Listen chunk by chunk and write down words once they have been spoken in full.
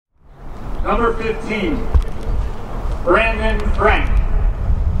Number 15, Brandon Frank.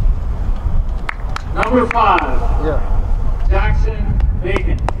 Number 5, Jackson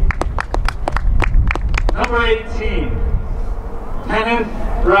Bacon. Number 18,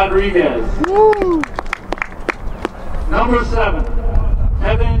 Kenneth Rodriguez. Woo! Number 7,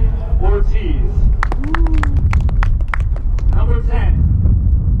 Kevin Ortiz. Woo! Number 10,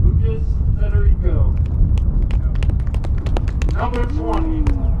 Lucas Federico. Number 20,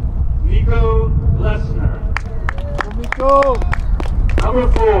 Nico Lesnar. Nico! Number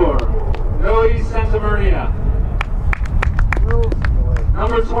 4, Noe Santamaria.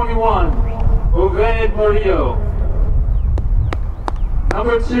 Number 21, Oved Murillo.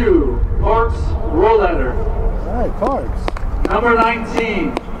 Number 2, Parks Roletter. All right, Parks. Number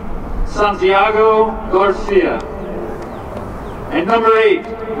 19, Santiago Garcia. And number 8,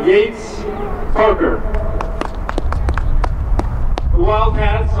 Yates Parker. The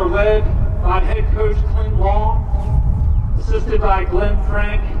Wildcats are led by head coach Clint Long, assisted by Glenn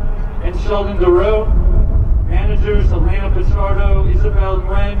Frank and Sheldon DeRoe, managers Elena Pichardo, Isabel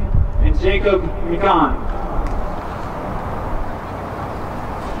Nguyen, and Jacob Mikan.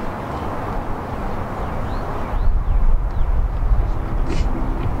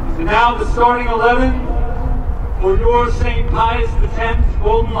 And now the starting 11 for your St. Pius X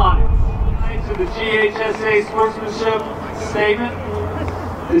Golden Lions. To the GHSA sportsmanship statement.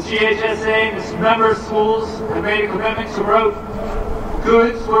 The GHSA and its member schools have made a commitment to promote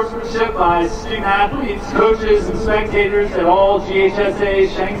good sportsmanship by student athletes, coaches, and spectators at all GHSA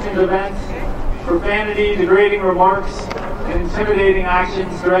Shankston events. Profanity, degrading remarks, and intimidating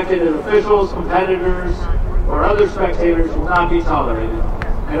actions directed at officials, competitors, or other spectators will not be tolerated,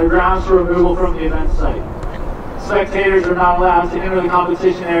 and are grounds for removal from the event site. Spectators are not allowed to enter the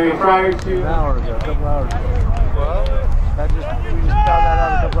competition area prior to... An hour ago, a couple hours ago. What? We just found that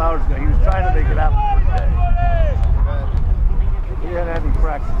out a couple hours ago. He was trying to make it happen for the day. He hadn't had any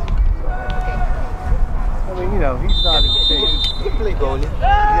practice. I mean, you know, he's not in shape. He play goalie.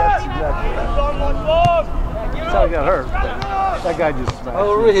 Yes, exactly. That's how he got hurt. That guy just smacked him.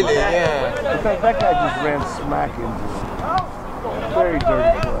 Oh, really? Yeah. That guy just ran smack into him. Very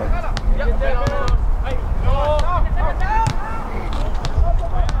dirty play.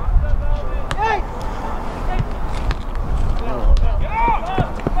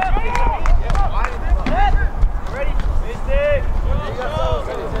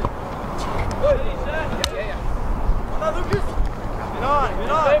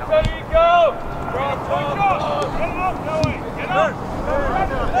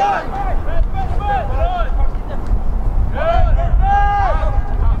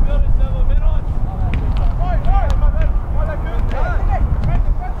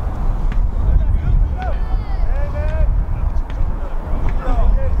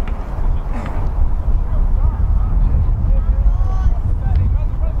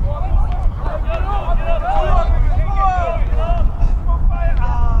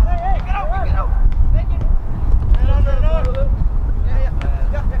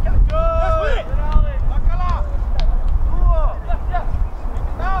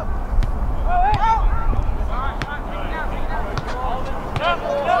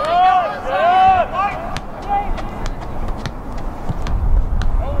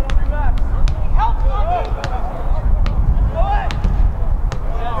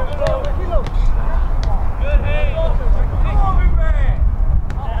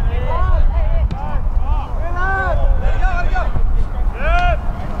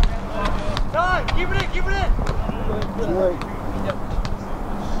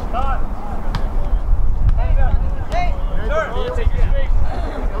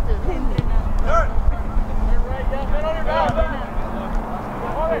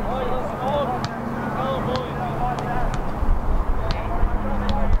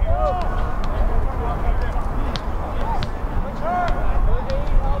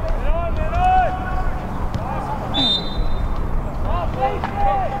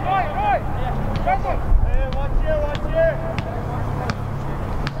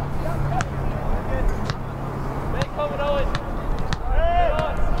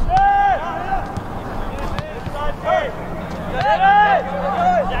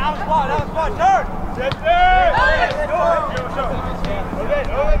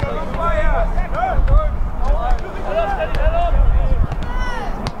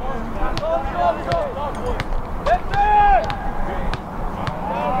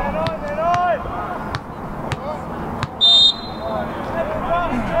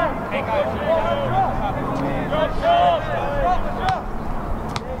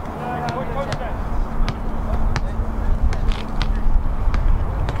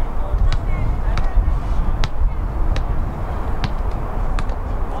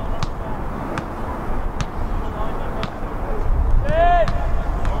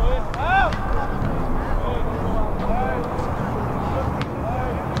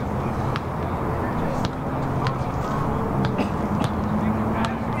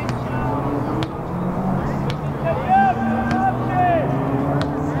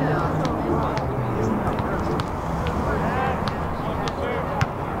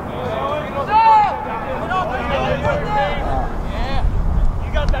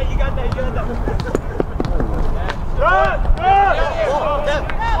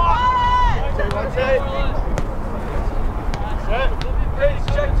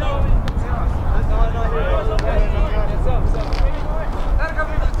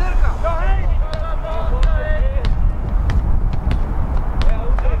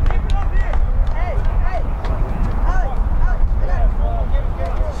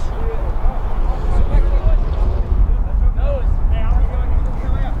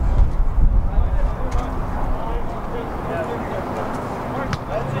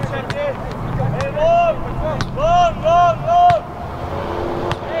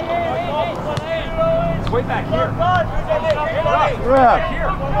 Way back here.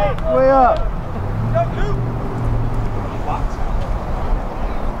 Way up.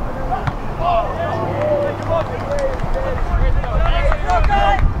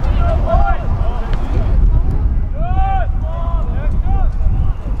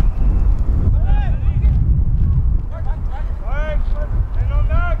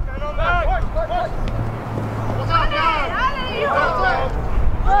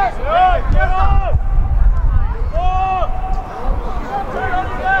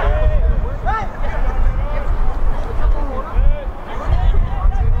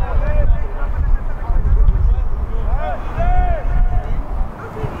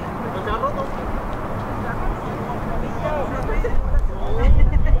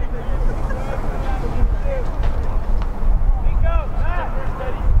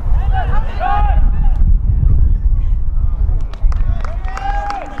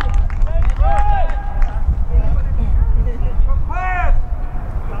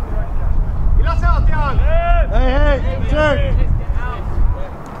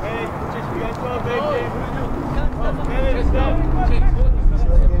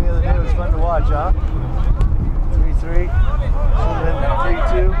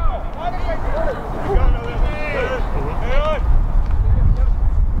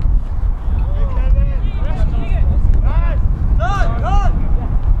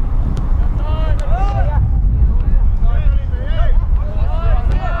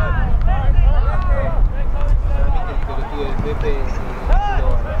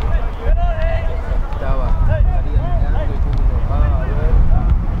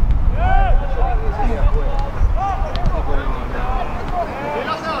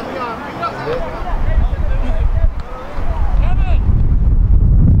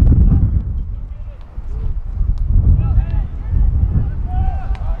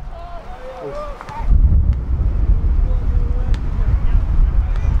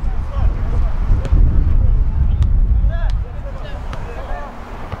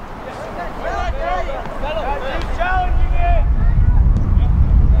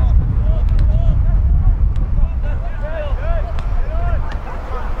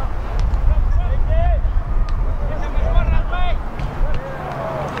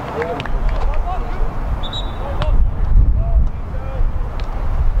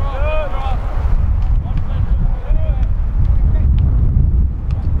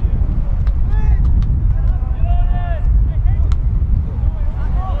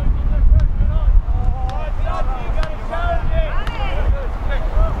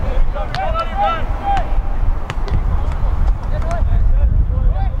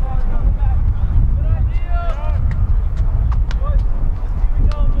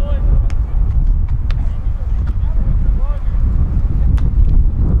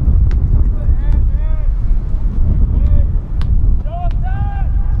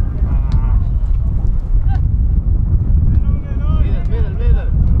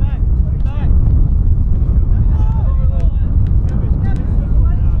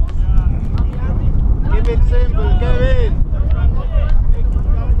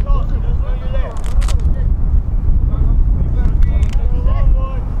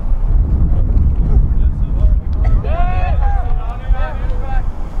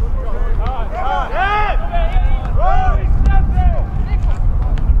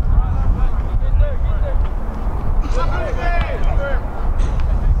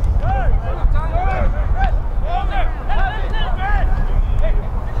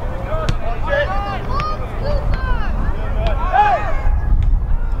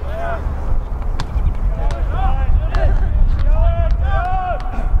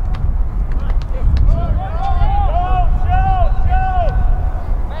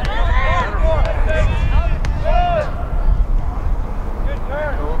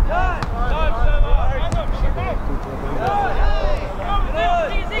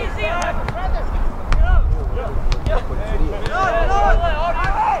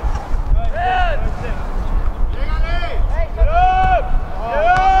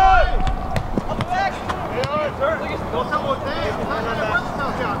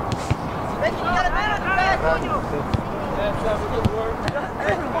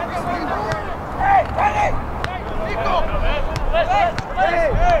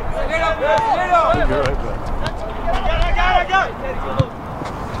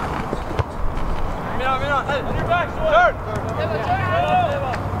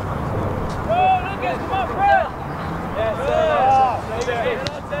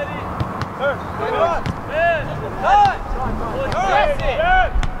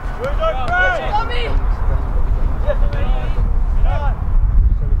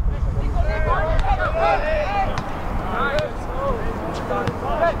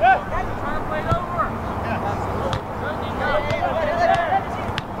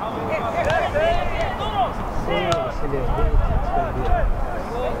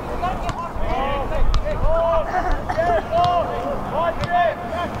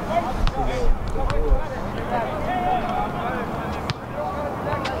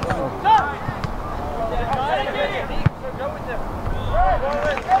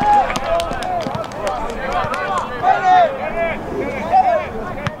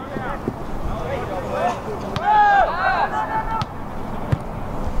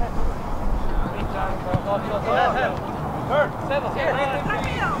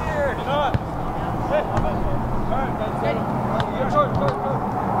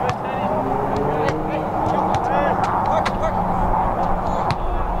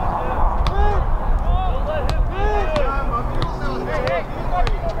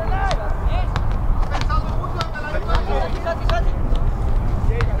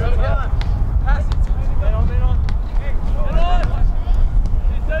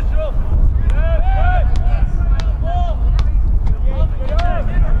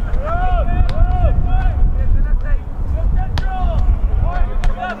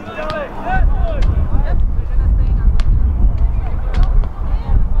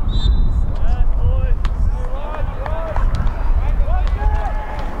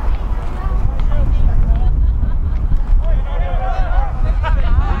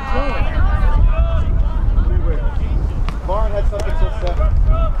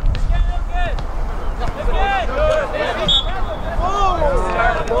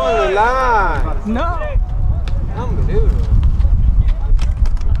 line. No. Unbelievable.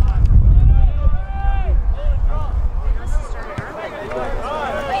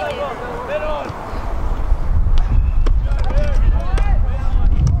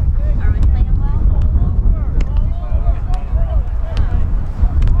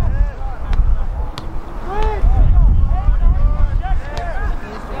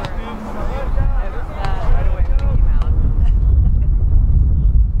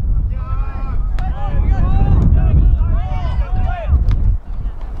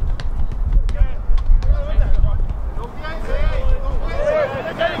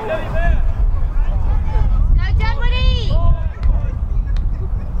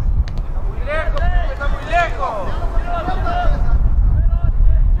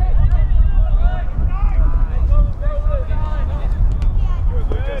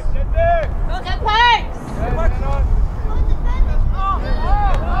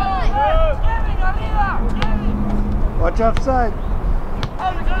 Watch offside.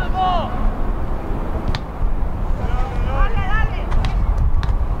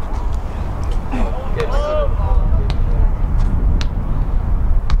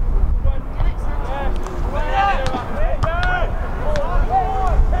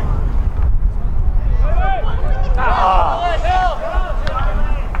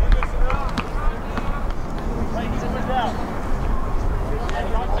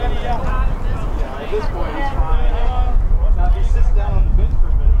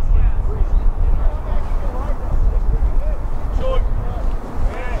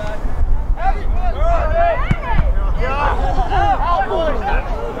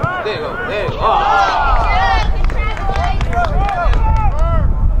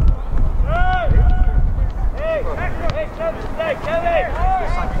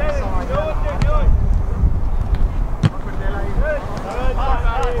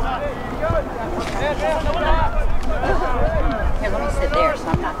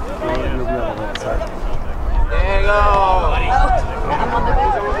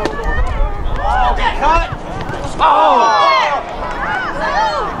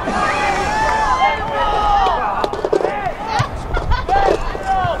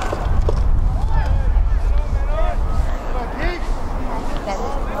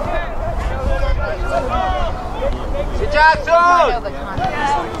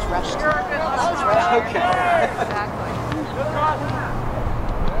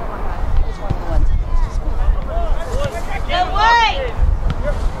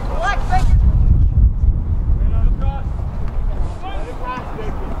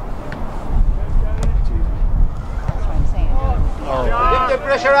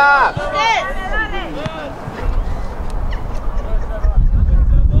 Pressure up!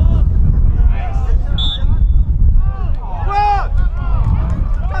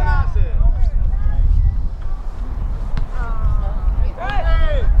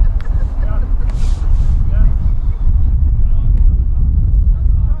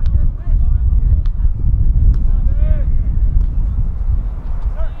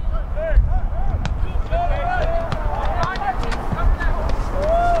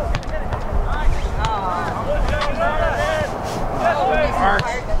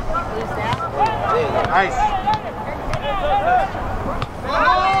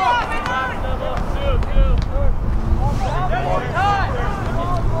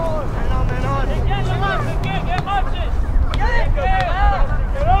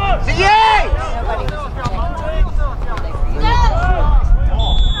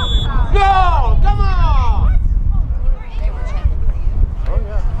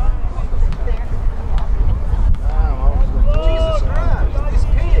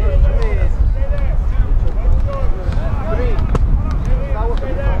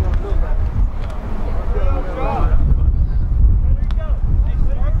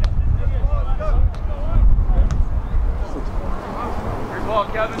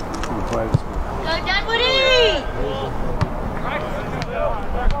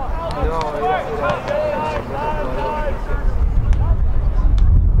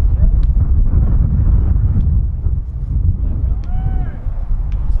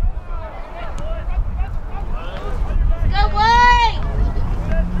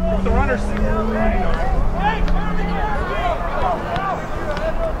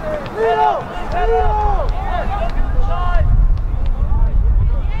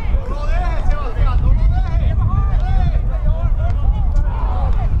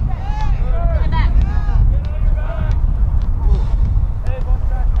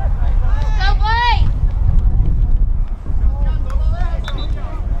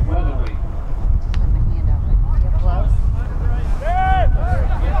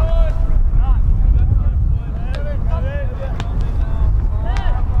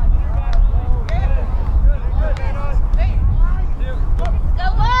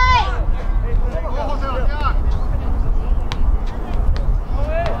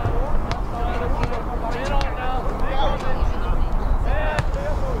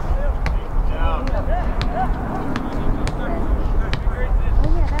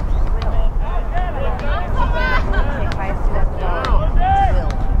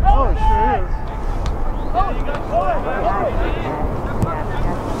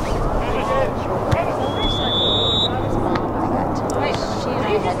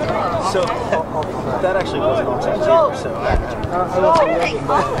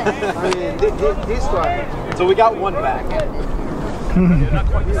 mean, this one. So we got one back. Not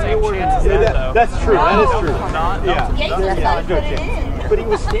quite the same chance as that, though. That's true. That is true. Yeah, that's what it is. But he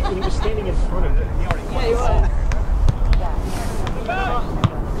was standing in front of it. Yeah, he was.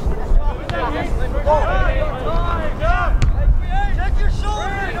 Check your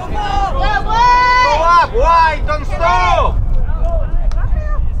shoulder, no ball! Go up, wide, don't stop!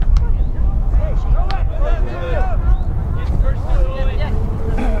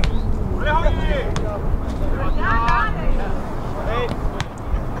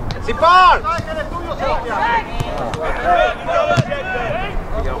 Si part!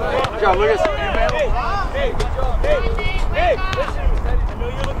 Ciao, Lucas. Hey, listen, I know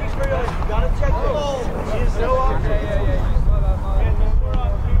you're looking for yours. You gotta check the ball. She's so up.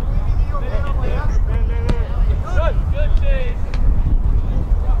 Good chase.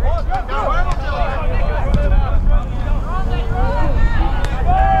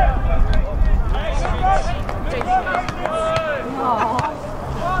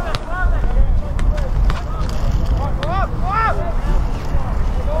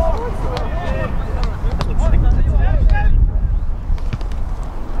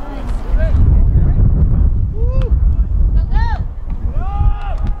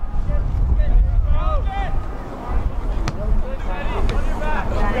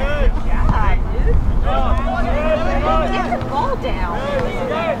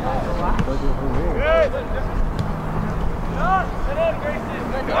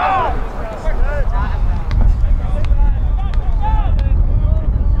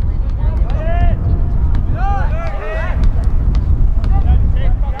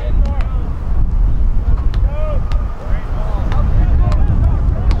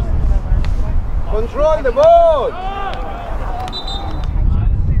 Control the ball!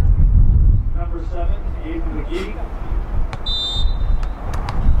 Number 7, Aiden McGee.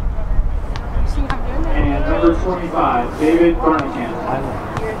 And number 25, David Barnacan.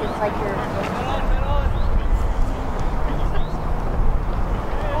 It's like you're...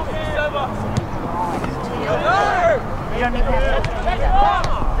 You don't even have to try it. I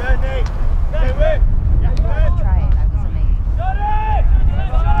was amazed.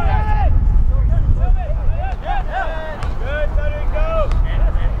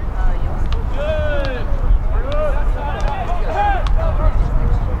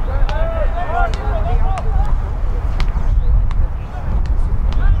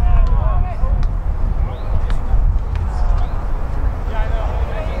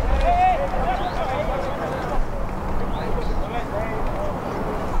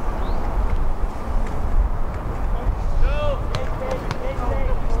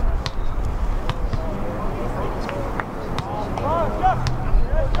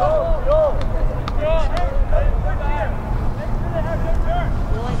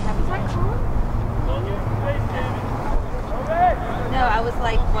 No, I was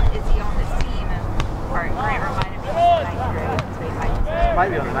like, what is he on this team? And Grant reminded me of the ninth grade, so he Might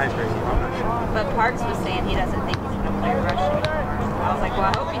be on the ninth grade team. I'm not sure. But Parks was saying he doesn't think he's going to play rush anymore. I was like, well,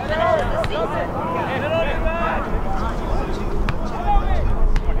 I hope he finishes the season.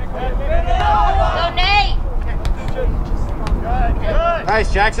 Go, Nate!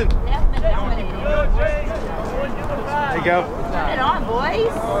 Nice, Jackson. Neffman dominated. There you go. Put it on,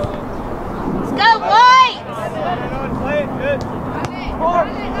 boys. Let's go, boys!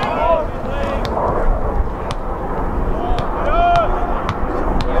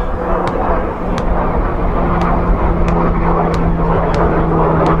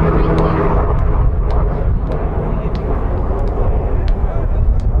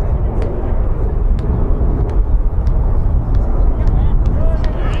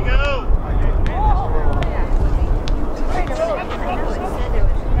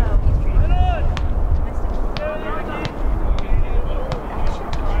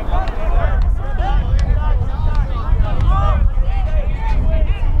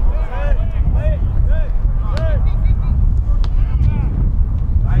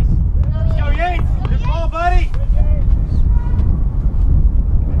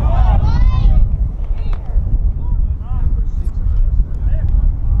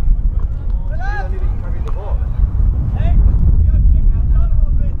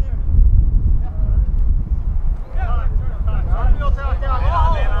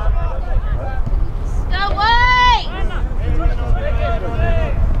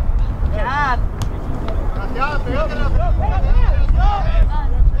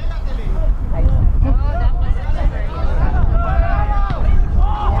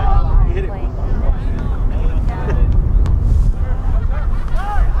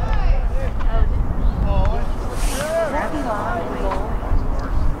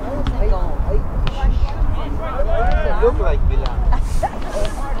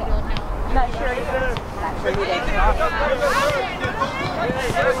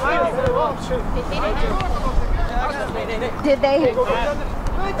 Did they? The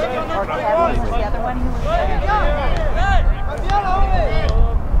other one who was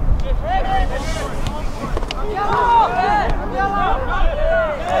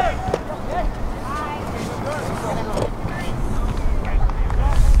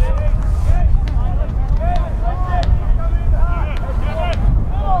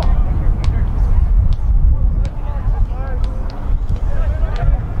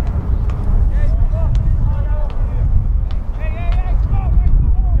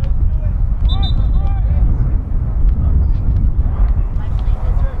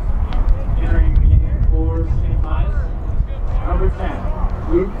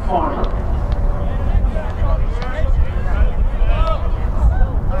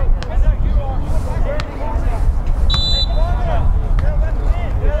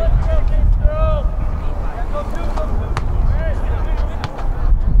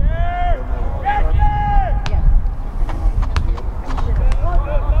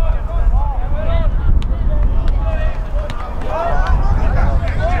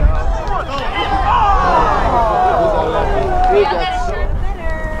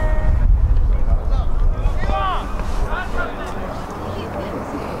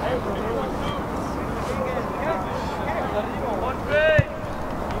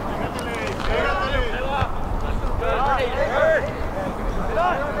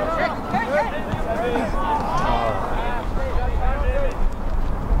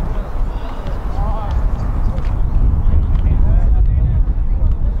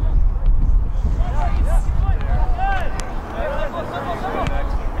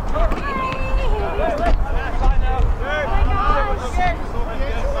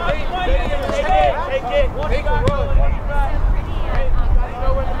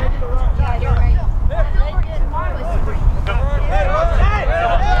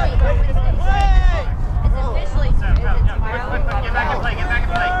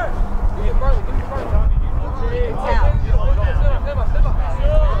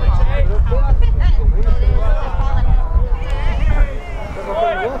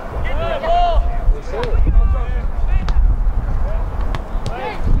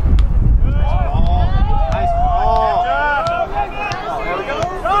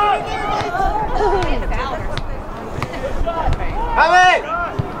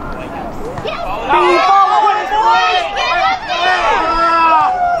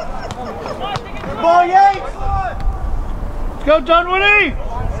Go Dunwoody!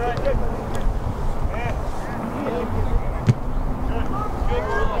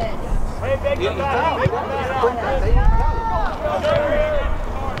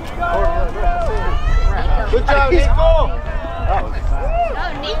 Good job, Nico! Oh,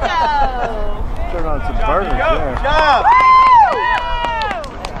 Nico! Turn on some burners there. Good job!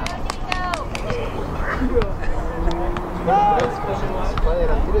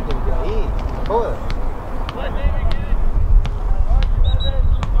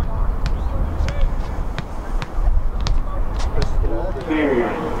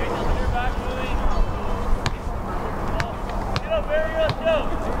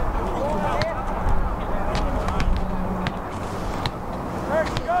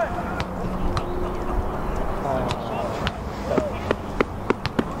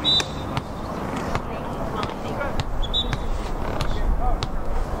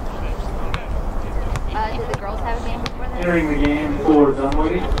 Did the girls have a game before that? Entering the game for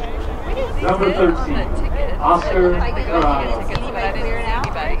Dunwoody, number 13, Oscar Corrado. Anybody clear it out?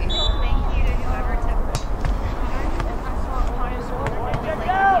 Thank you to whoever took it.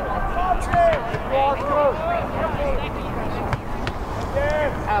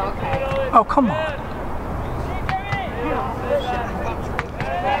 Oh, okay. Oh, come on.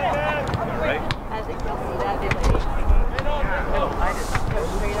 I think they'll see that, didn't they? I just go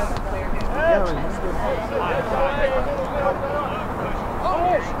straight up and clear it.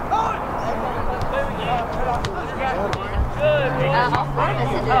 All four of us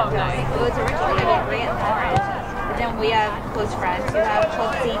ended up going. It was originally going to be Grant and Orange, but then we have close friends who have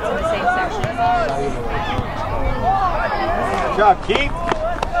close seats in the same section as us. Good job, Keith!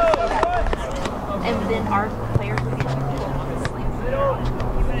 And then our players would get on the slant.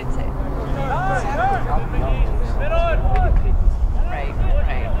 You wouldn't say. Right.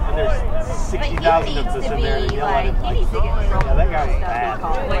 And there's 60,000 of us in there yelling. He needs to get in trouble. Yeah, that guy was for stuff bad. he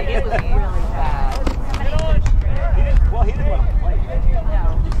called. Like, it was really bad. Well, he didn't want to play. No.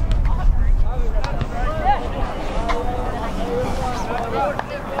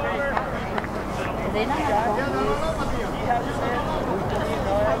 Did they not have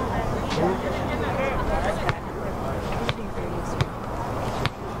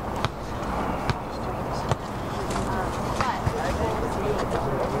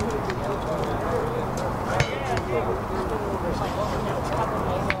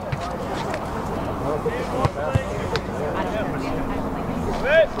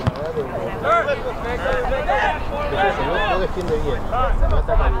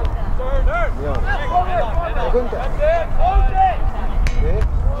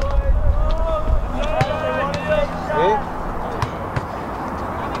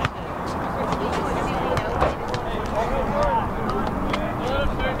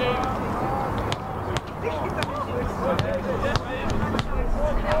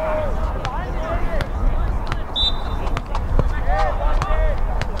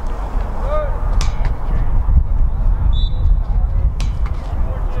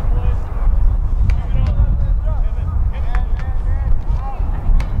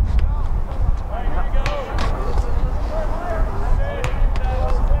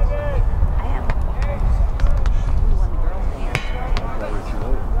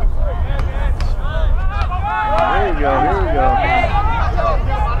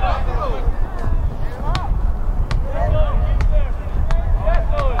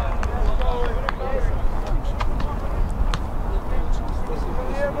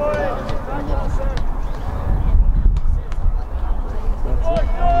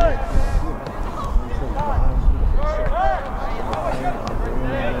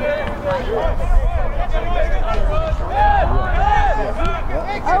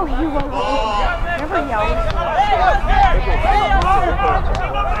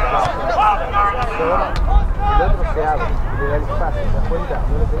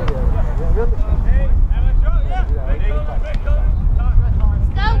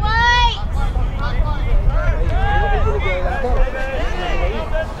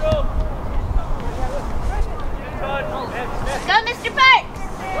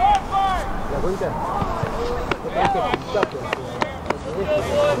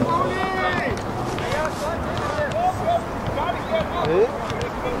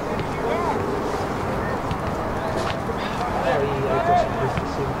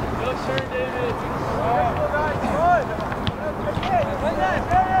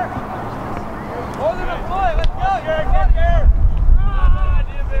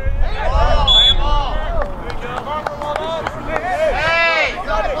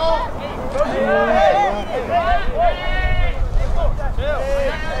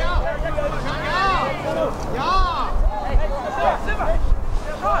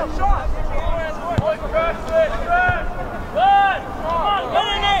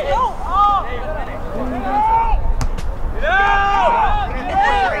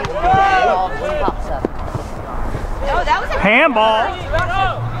Handball.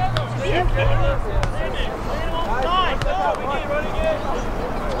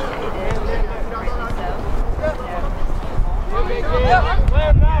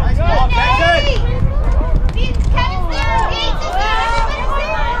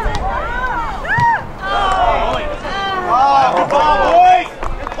 Good ball, boys.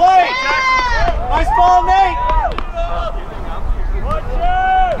 Good play. Nice ball, Nate.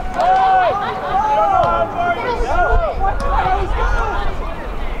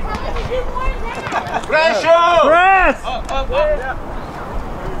 Press!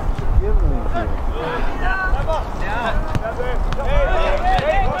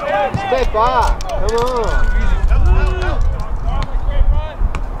 Step up. Come on.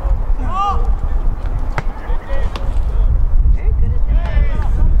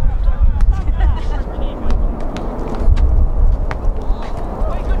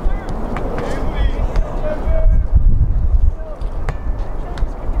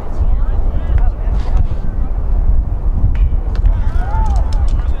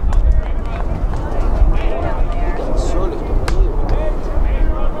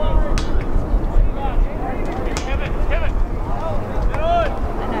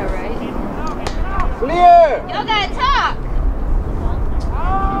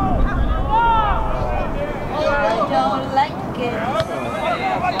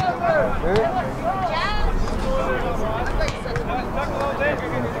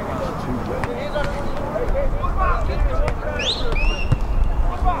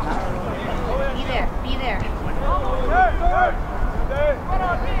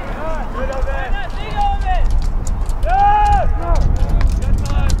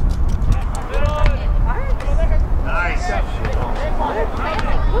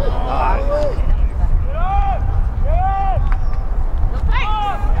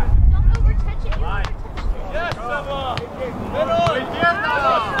 Don't overtouch it.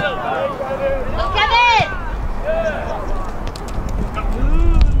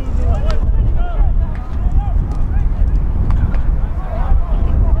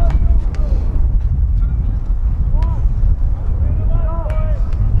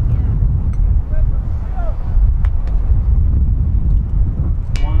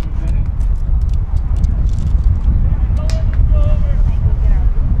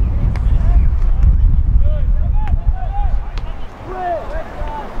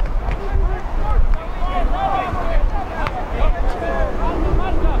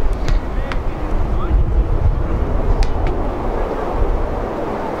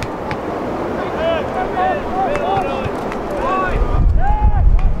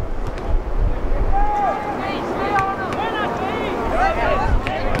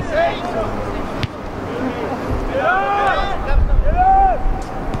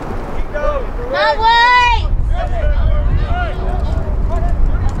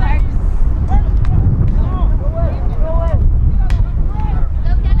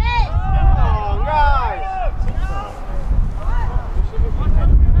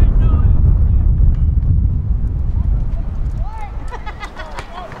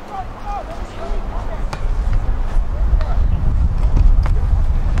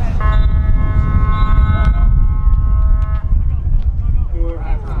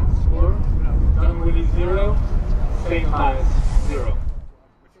 Dunwoody 0, St. Pius 0.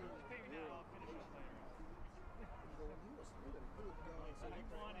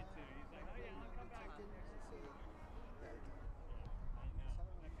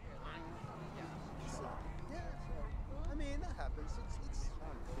 I mean, that happens. It's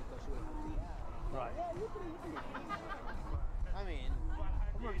right. I mean,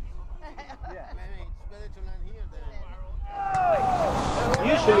 yeah. I mean, it's better to learn here than.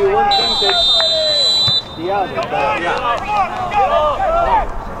 Usually one thing takes the other. You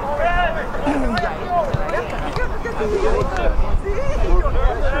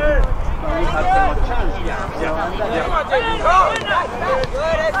have more chance.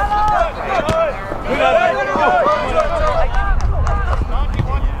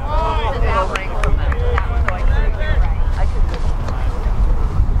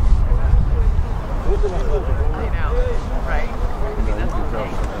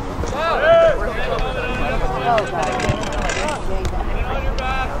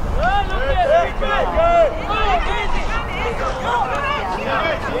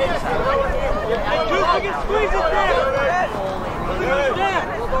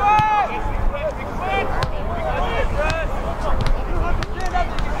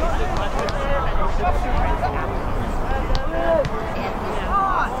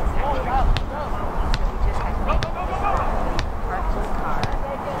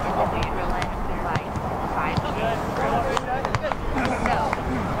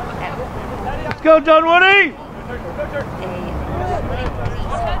 Let's go, Dunwoody!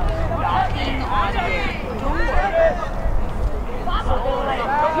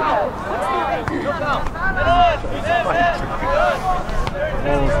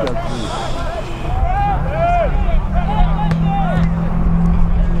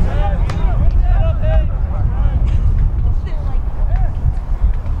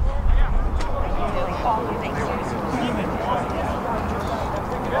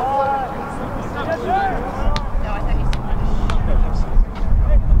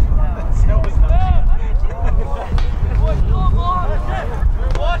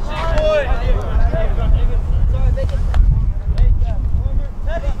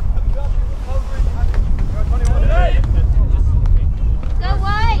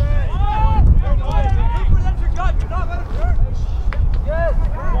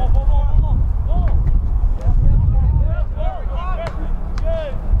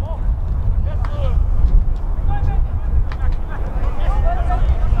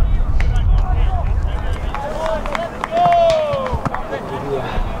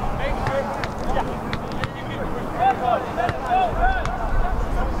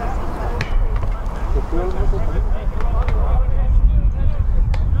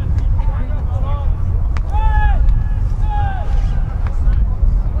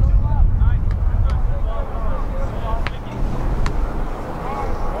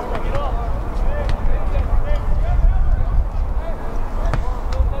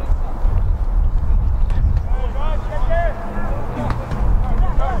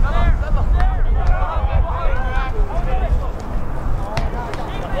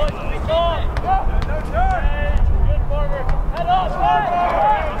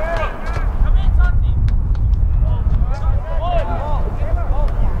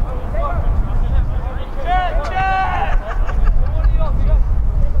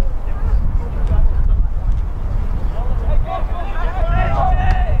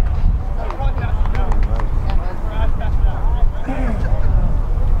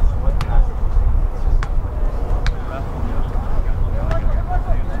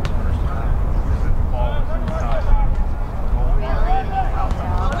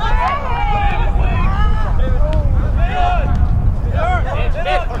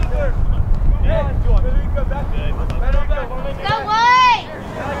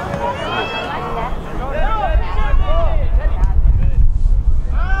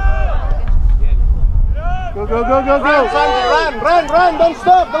 Go, Santi, run, don't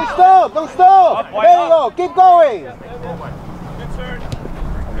stop. There you go, keep going.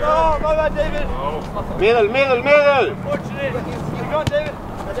 Go, my bad, David. Middle. Fortunate. Go on, David.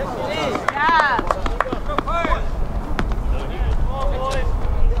 Yeah.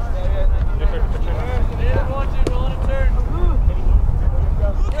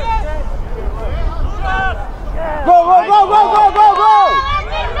 Go.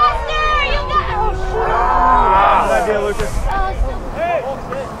 Good idea, Lucas.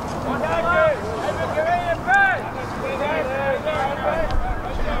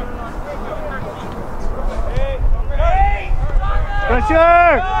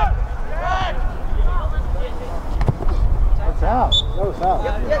 Pressure! It's out. Go south.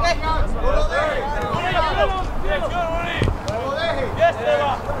 Keep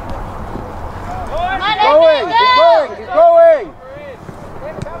going!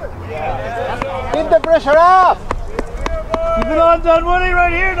 Keep the pressure up! Keep it on, Dunwoody,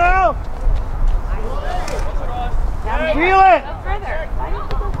 right here now. Feel it. Go further. Why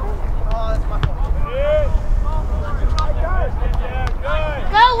don't you go further?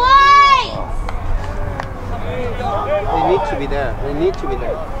 Go White! They need to be there. They need to be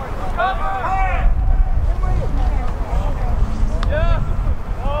there.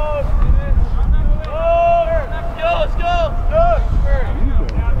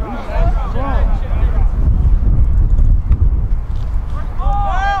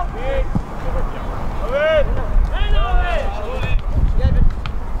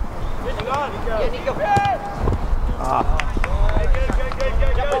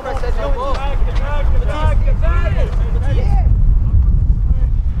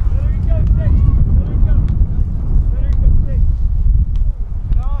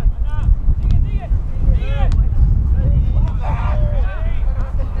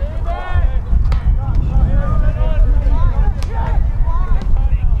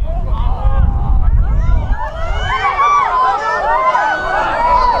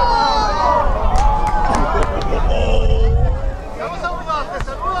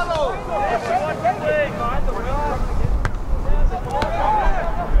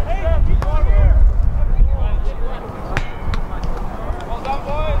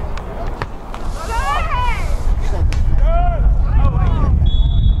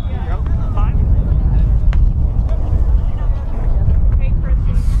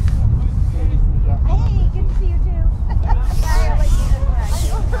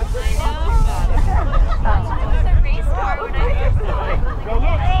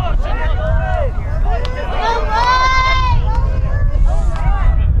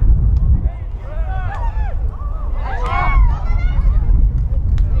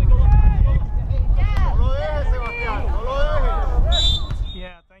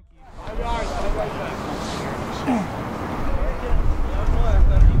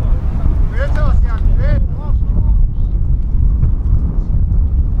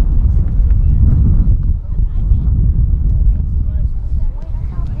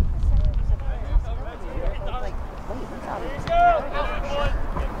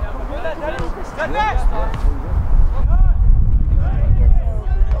 Let's go!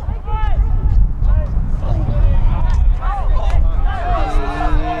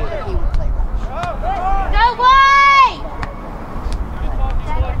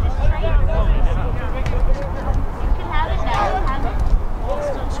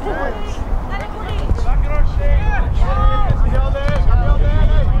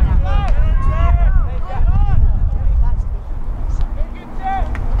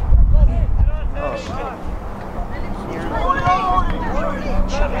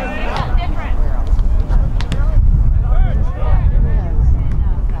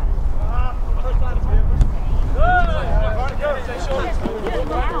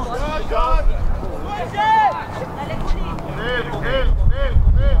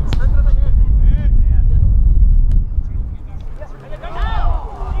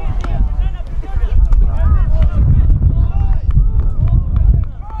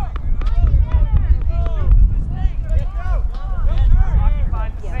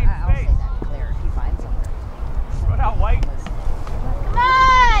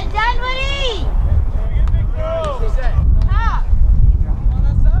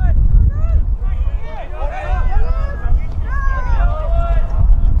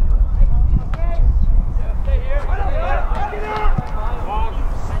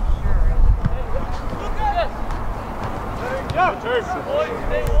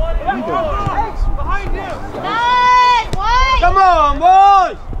 Come on,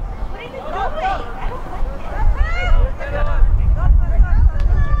 boys! What are you doing? I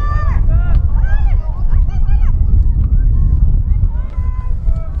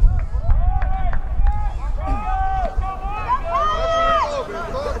don't like it.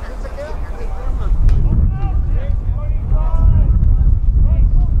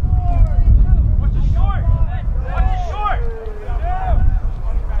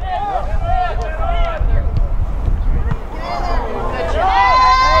 Good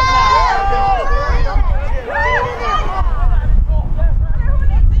job.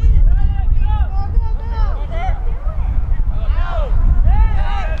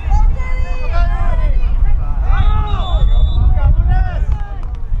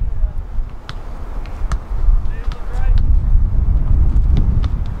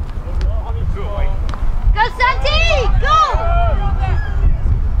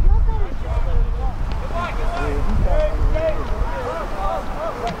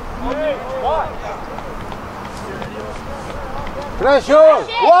 Pressure!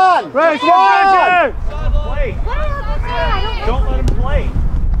 One! Pressure! Play. Don't let him play.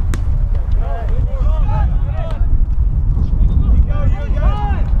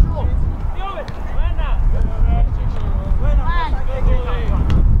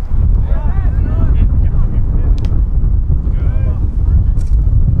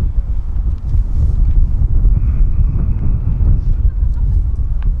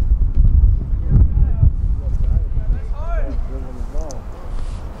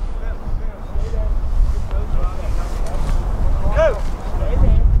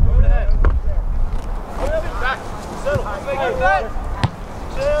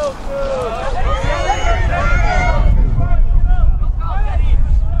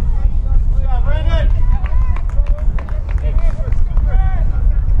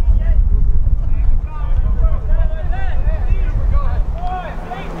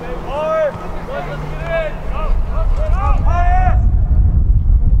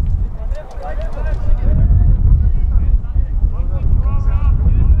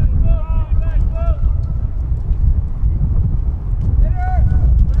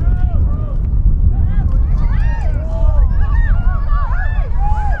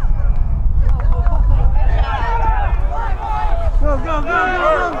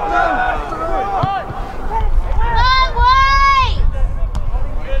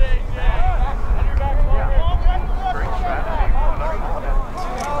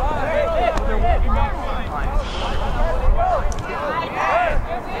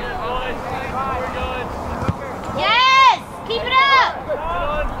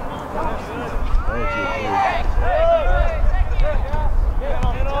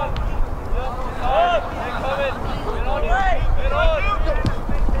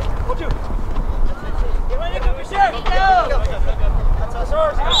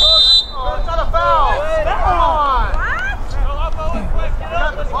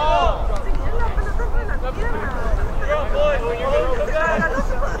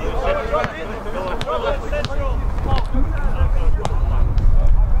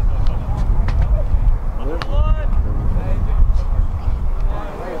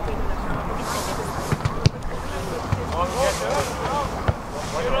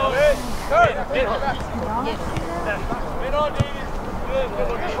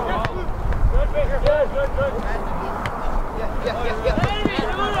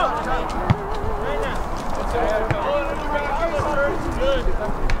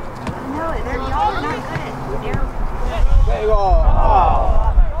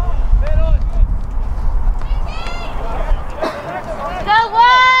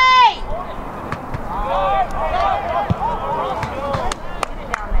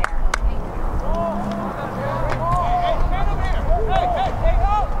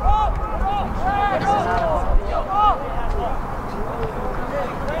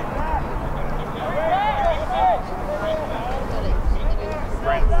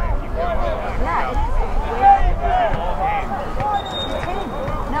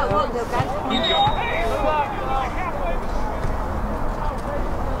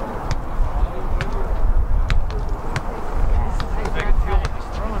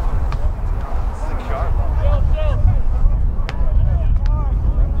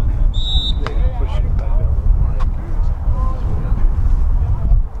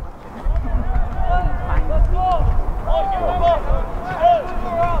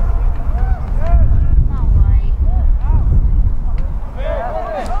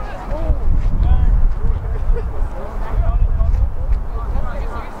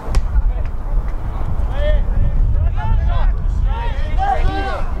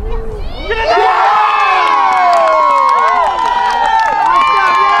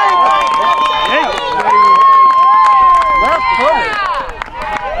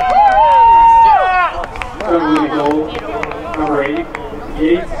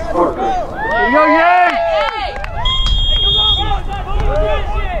 Yates Parker. Here you go, Yates!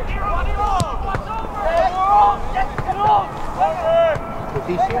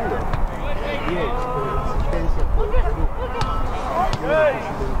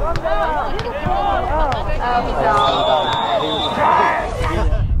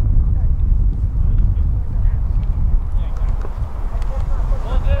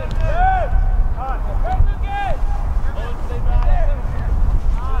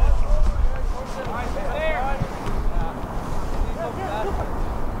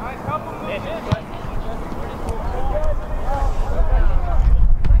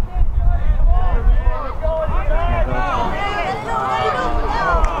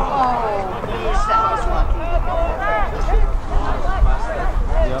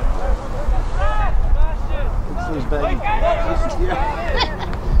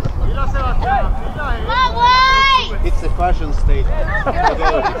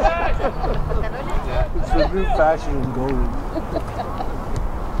 It's the new fashion in gold.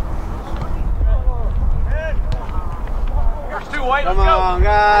 Here's 2 white. Come on,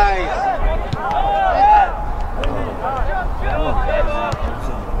 guys.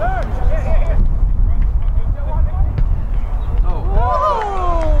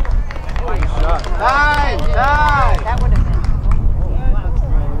 Time! That would have been.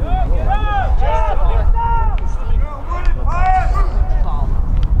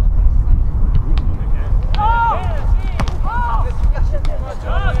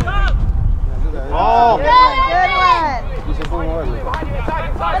 Oh! Good one. Come on,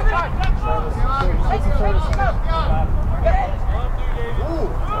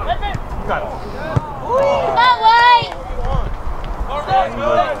 White.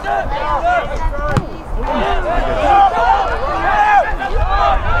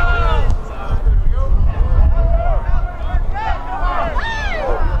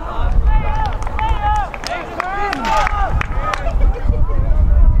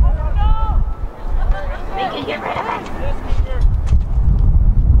 We can get rid of it.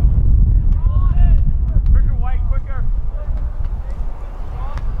 Quicker, White, quicker.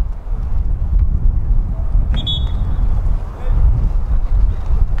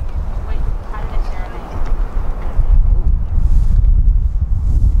 Wait, how did it serenade?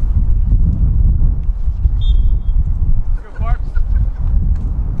 Go, Parks.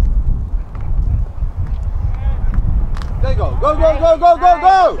 There you go. Go, go, go, go, go,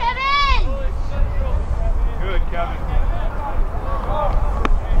 go! Kevin! Good, Kevin.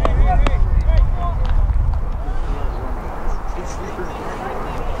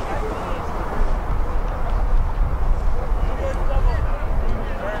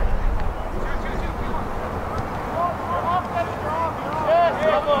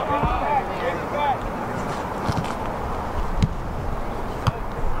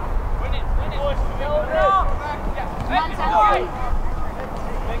 Come on, Santi.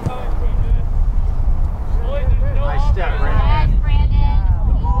 Nice step, Brandon. Yes, Brandon.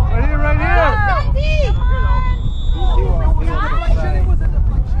 Right here, right here. Santi!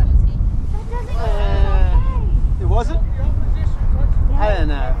 It wasn't? I don't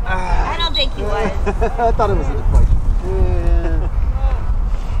know. I don't think he was. I thought it was a deflection. Yeah.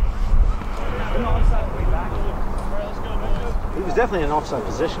 He was definitely in an offside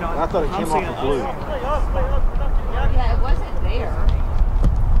position. I thought it came off of blue. Yeah, it wasn't there.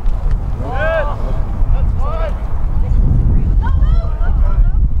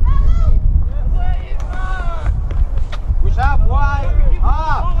 Push up, wide.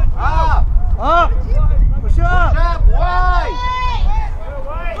 Up, up. Up. Push Push up. up, wide.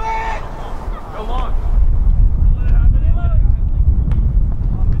 Go long. There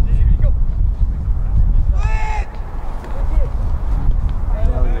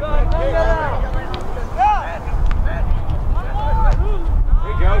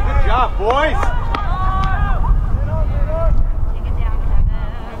you go. Good job, boys. Take it down, Kevin.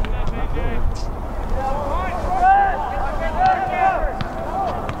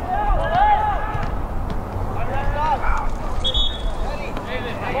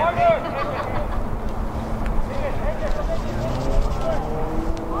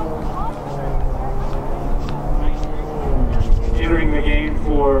 Entering the game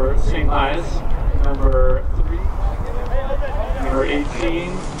for St. Pius, number 3, number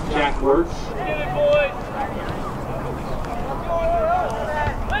 18, Jack Wirtz.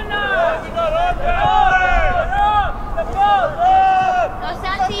 Go,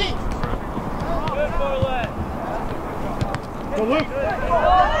 Santi. Go, Luke.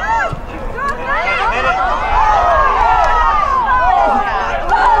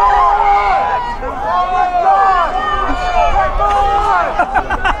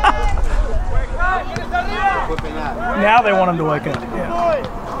 Now they want him to wake up. Yeah.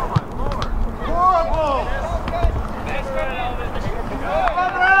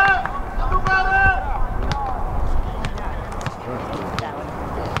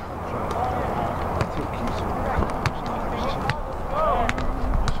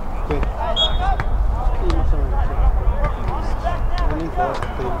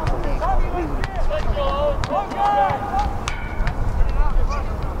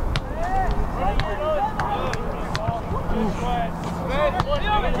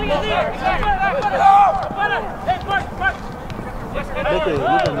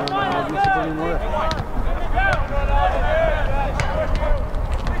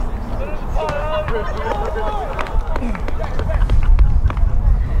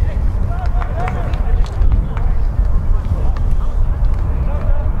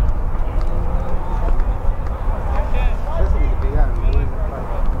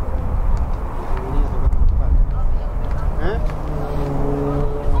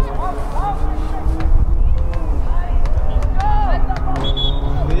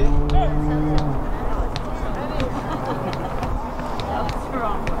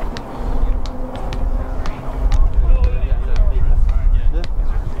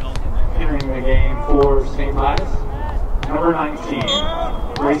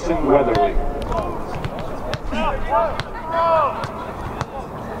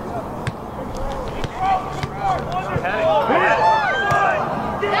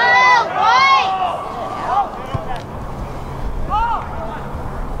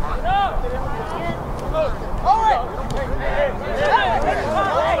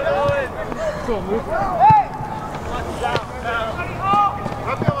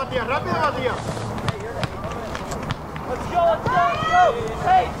 Rápido, Matías, rápido, Matías. Let's go.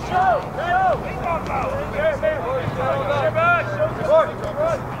 Hey, show.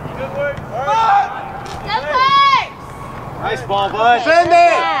 Nice ball, bud. Send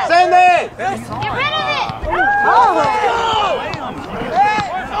it! Send it! Get rid of it!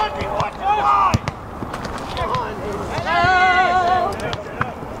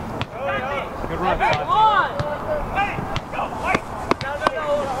 Good run, Santi.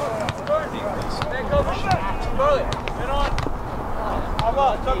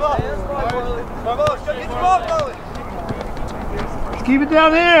 Let's keep it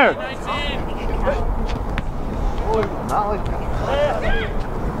down here. Not like that.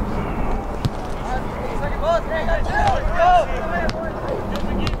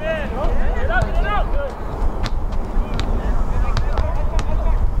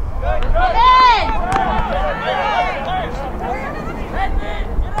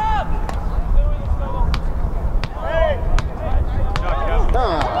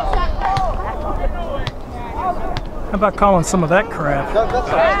 How about calling some of that crap?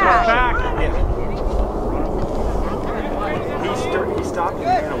 He stopped and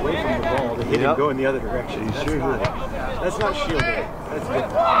ran away from the ball to hit him go in the other direction. That's not, that's not shielding. That's good.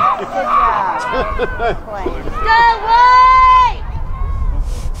 Go, White!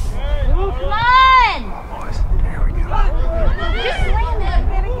 Come on! There we go. Just land it.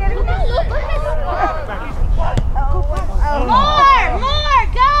 More,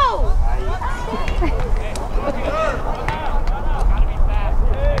 go!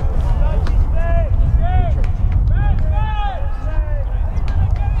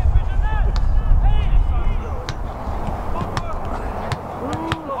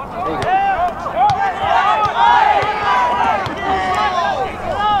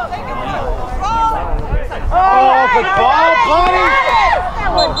 Good ball, buddy!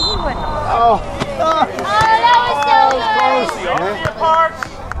 Oh, that was so good!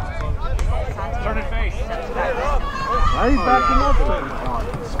 Turn and face. Why are you backing up there?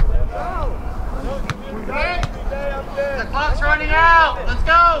 the clock's running out. Let's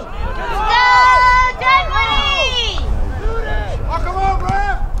go! Let's go, Dunwoody! Oh, come on,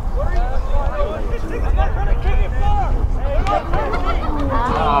 Brad!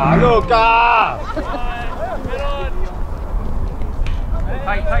 Luca!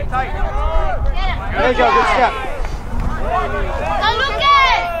 Tight. Get him. There you go, good step. Go,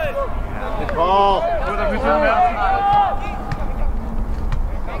 Lucas! Good ball. Who's on now?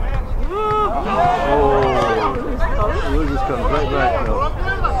 Oh, Lucas comes right back though.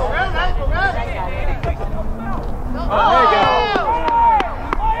 There you go.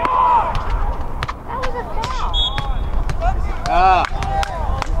 That was a foul.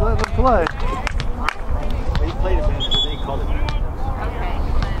 Just let him play. He played it, man, but they called it back.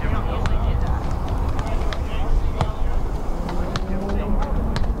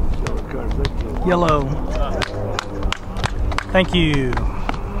 Yellow. Thank you.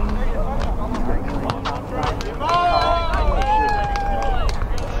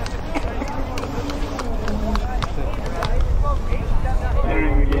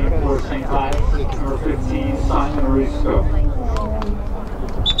 Entering the game for St. Pius, number 15, Simon Risco.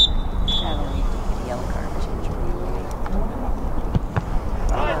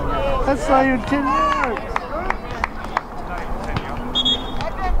 That's not even 10 yards.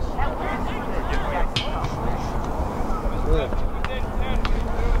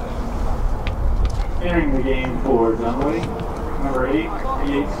 Entering the game for Dunwoody, number 8,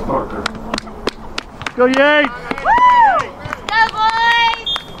 Yates Parker. Go Yates! Go, boys!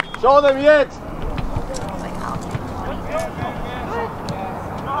 Show them yet.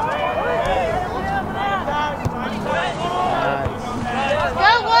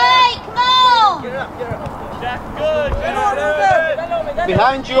 Go, White! Come on!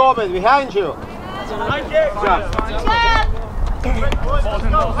 Behind you, Obed, behind you. Good job!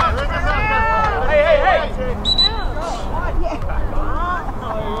 Hey.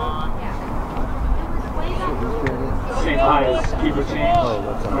 St. Pius, keeper change,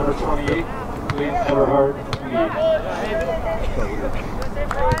 number 28, Lance Everhard, lead.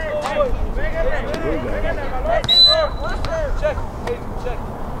 Check.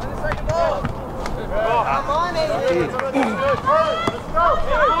 Come on, Aiden.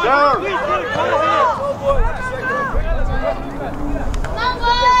 Down. Come on,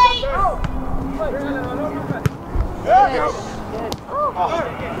 White!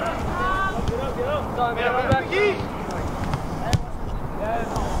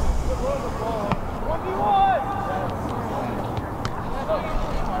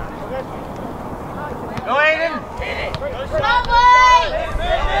 Go, Aiden. Go, boy!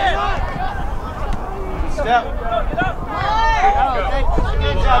 Step.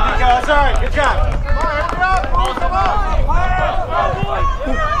 Good job, Nico. That's all right. Good job. Come on.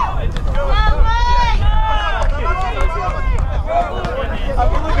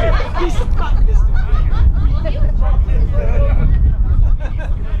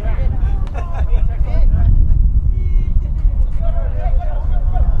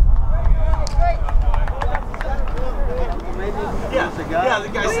 Yeah, the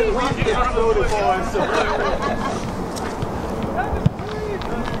guy said we get floated for him.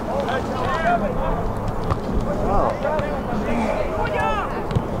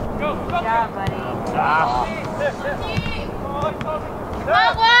 Good job, buddy.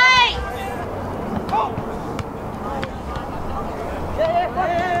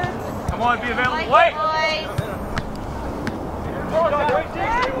 Come on, be available. Like Wait!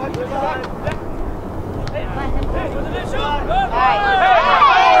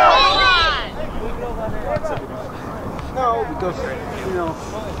 No, because, you know.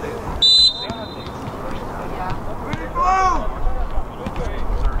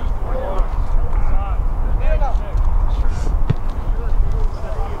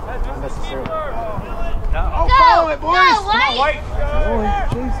 Oh, follow it, boys! Go, White! Oh,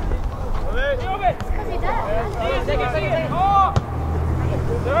 Jesus.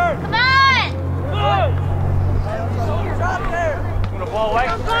 Come on! Want a ball away? I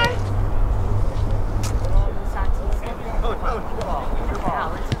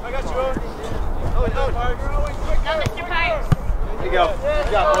got you, Owen. Go, Mr. Pius. There you go.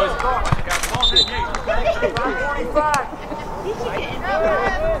 Good job, boys.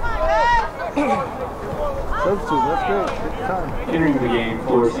 Substitute, that's great. Good time. Entering the game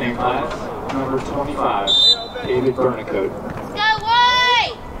for St. Pius, number 25, David Bernicote. Let's go,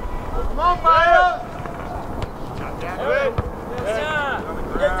 White! Come on, Pius. Good.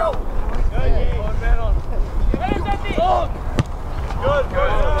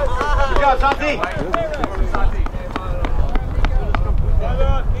 Good job, Santi.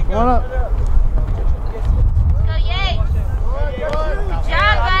 Come on up. Let's go, Yates! Good job, Good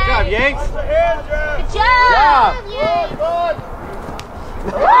job, buddy! Yates. Good job! Yates!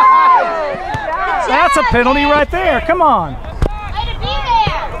 That's a penalty right there. Come on. Way to be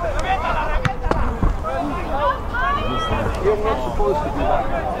there! You're not supposed to do that.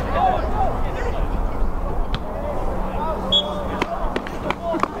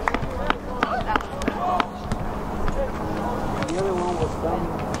 The other one was done.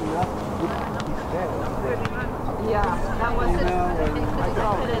 Yeah, that wasn't.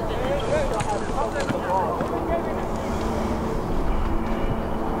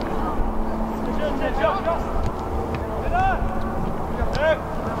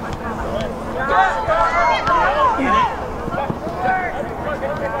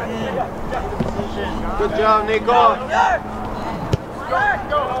 Good job, Nico.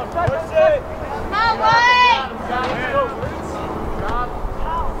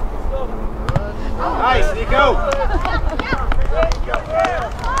 Nice, Nico.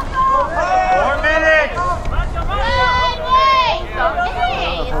 4 minutes.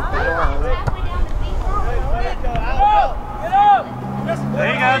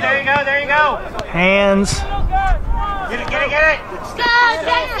 There you go. Hands. Get it. Go,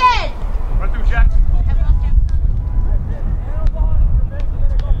 Jackson! Run through, Jackson.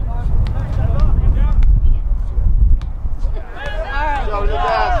 Go!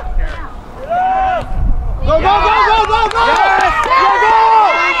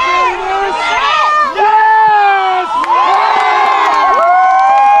 Yes!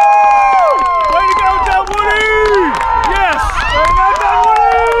 Way to go, Dunwoody! Yes! Way to go,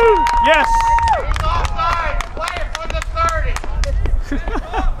 Dunwoody! Yes! He's offside. Play it for the 30.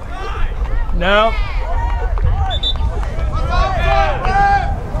 No.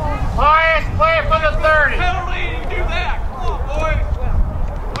 Pius, play it for the 30. Penalty, you do that. Come on, boys.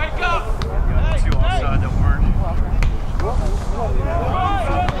 Wake up. Two offside that weren't.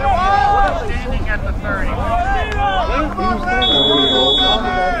 Standing at the 30.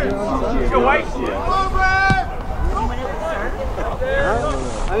 Go, White.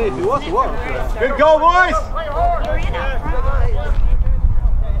 Hey, if he wants to walk. Good goal, boys.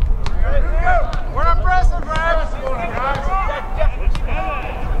 We're not pressing, Travis.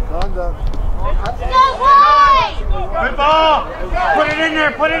 Done. Go, White! Good ball. Put it in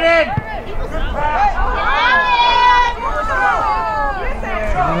there. Put it in.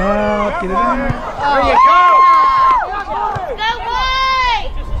 Yeah, get it in there. There you go. Go, White!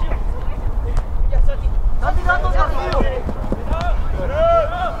 Santi,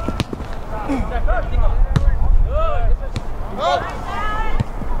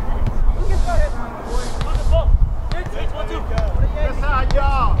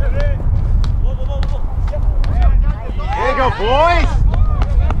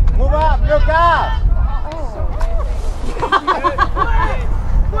 That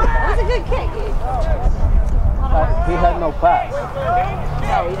was a good kick. He had no pass.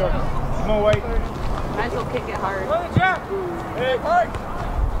 No, he didn't. Come on, wait. Might as well kick it hard.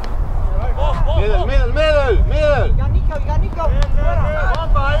 Middle. You got Nico. Come on,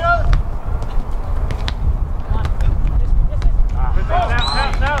 Pius.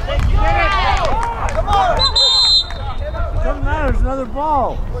 Now, thank you. Come on. Doesn't matter, there's another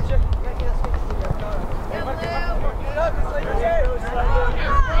ball.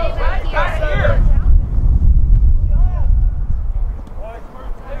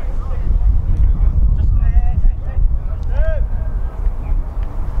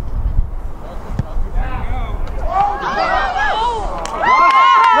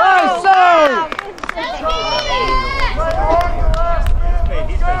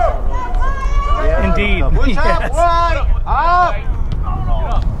 Indeed. Yes. Up.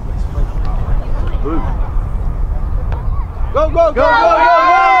 Go. Go,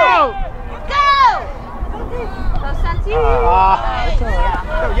 Santi.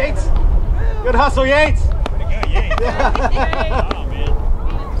 Go, Yates. Good hustle, Yates. Go,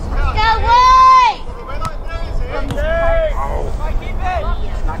 White.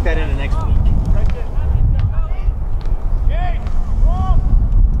 Knock that into next week.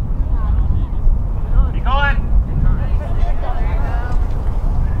 Keep going.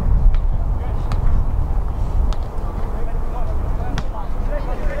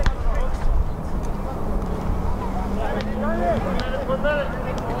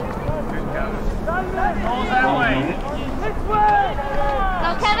 Go,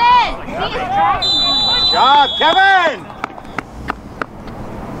 Kevin. See, it's dragging. Good job, Kevin.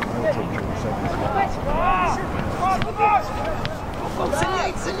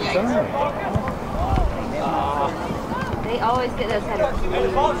 They always get those headers.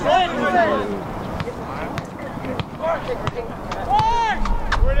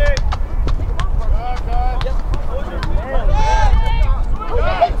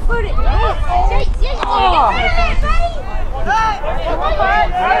 Put it. Yeah.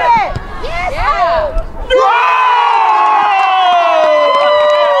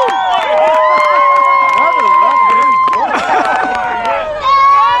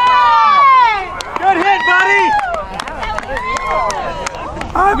 Good hit, buddy.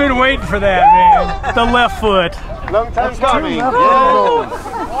 I've been waiting for that, man. The left foot. Long time coming.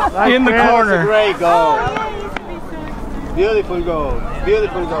 In the corner. Great goal. Beautiful goal. Good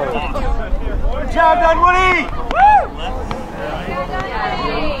job, Dunwoody.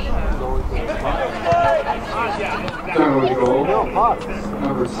 Dunwoody goal.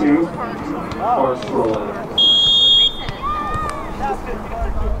 Number 2. Barstool.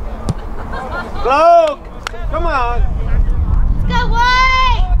 Go. Come on. Go, White.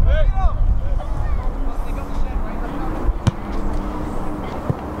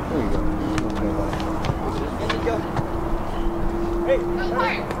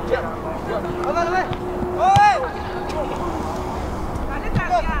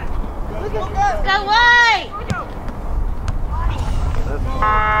 Go, White.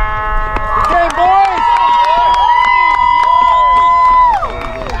 Good game, boys.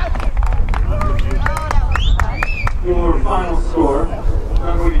 Your final score,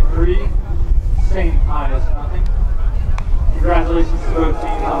 Dunwoody 3, St. Pius 0. Congratulations to both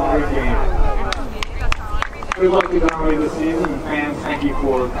teams on the great game. Good luck to Dunwoody this season, and fans, thank you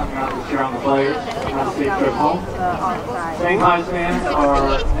for coming out to cheer on the players. Have a safe trip home. St. Pius fans,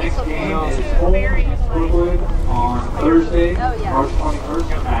 our next game is home against Brookwood on Thursday, March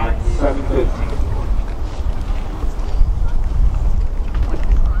 21st at 7:15.